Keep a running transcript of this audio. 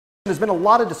There's been a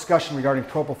lot of discussion regarding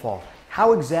propofol,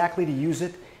 how exactly to use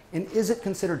it, and is it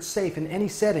considered safe in any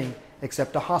setting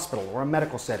except a hospital or a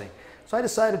medical setting. So I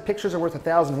decided pictures are worth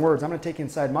 1,000 words. I'm going to take you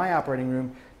inside my operating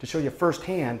room to show you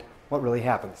firsthand what really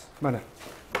happens. Come on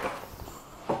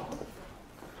in.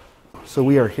 So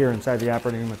we are here inside the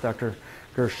operating room with Dr.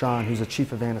 Gershon, who's the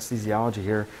chief of anesthesiology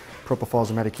here. Propofol is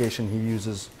a medication he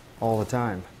uses all the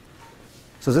time.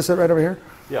 So is this it right over here?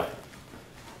 Yeah.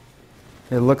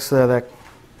 It looks that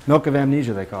milk of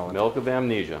amnesia, they call it. Milk of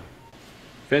amnesia.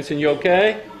 Vincent, you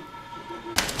okay?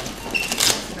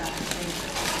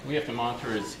 We have to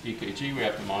monitor his EKG, we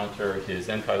have to monitor his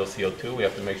end-tidal CO2, we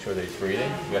have to make sure that he's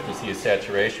breathing, we have to see his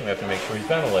saturation, we have to make sure he's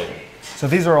ventilating. So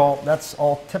that's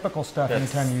all typical stuff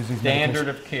anytime you use these medications? Standard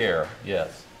of care,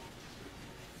 yes.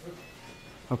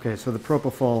 Okay, so the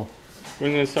propofol.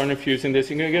 We're going to start infusing this.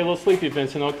 You're going to get a little sleepy,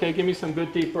 Vincent, okay? Give me some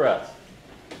good deep breaths.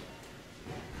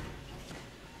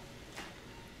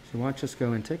 So watch us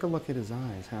go and take a look at his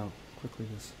eyes, how quickly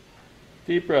this...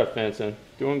 Deep breath, Vincent.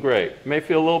 Doing great. You may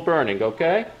feel a little burning,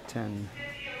 okay? 10,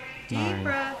 Deep 9,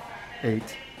 breath. 8,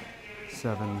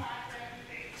 7,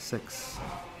 6,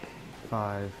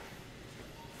 5,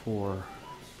 4,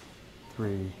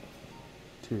 3,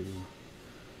 2,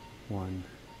 1.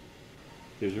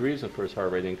 There's a reason for his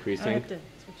heart rate increasing. I have to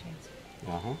switch hands.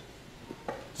 Uh-huh.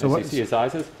 So as you see, his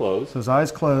eyes is closed. So his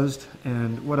eyes closed,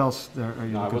 and what else are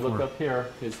you Now I looking would look for? up here.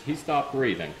 He stopped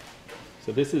breathing.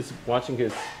 So this is watching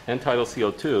his end-tidal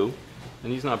CO2,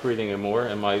 and he's not breathing anymore,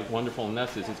 and my wonderful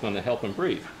anesthetist is going to help him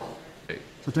breathe.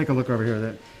 So take a look over here.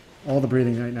 That all the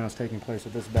breathing right now is taking place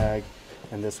with this bag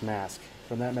and this mask.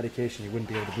 From that medication, he wouldn't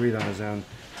be able to breathe on his own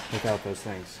without those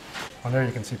things. Well, there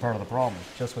you can see part of the problem.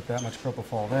 Just with that much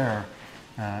propofol there,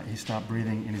 he stopped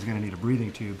breathing, and he's going to need a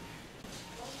breathing tube.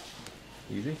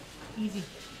 Easy? Easy.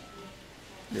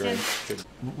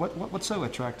 What's so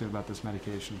attractive about this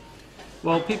medication?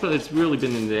 Well, it's really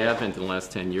been in the advent in the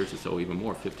last 10 years or so, even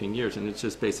more, 15 years, and it's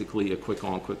just basically a quick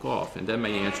on, quick off. And that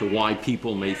may answer why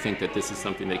people may think that this is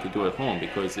something they could do at home,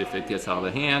 because if it gets out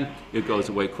of hand, it goes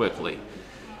away quickly.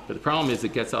 But the problem is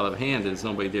it gets out of hand and there's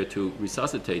nobody there to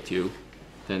resuscitate you,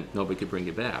 then nobody could bring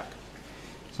you back.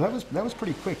 So that was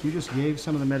pretty quick. You just gave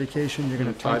some of the medication. You're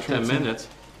going to 5-10 minutes.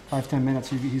 5-10 minutes.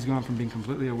 He's gone from being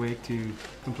completely awake to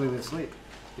completely asleep.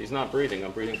 He's not breathing.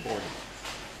 I'm breathing for him.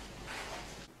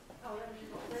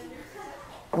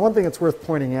 The one thing that's worth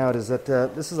pointing out is that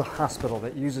this is a hospital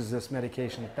that uses this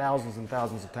medication thousands and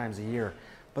thousands of times a year,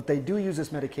 but they do use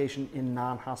this medication in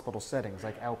non-hospital settings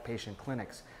like outpatient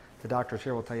clinics. The doctors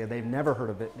here will tell you they've never heard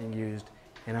of it being used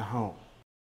in a home.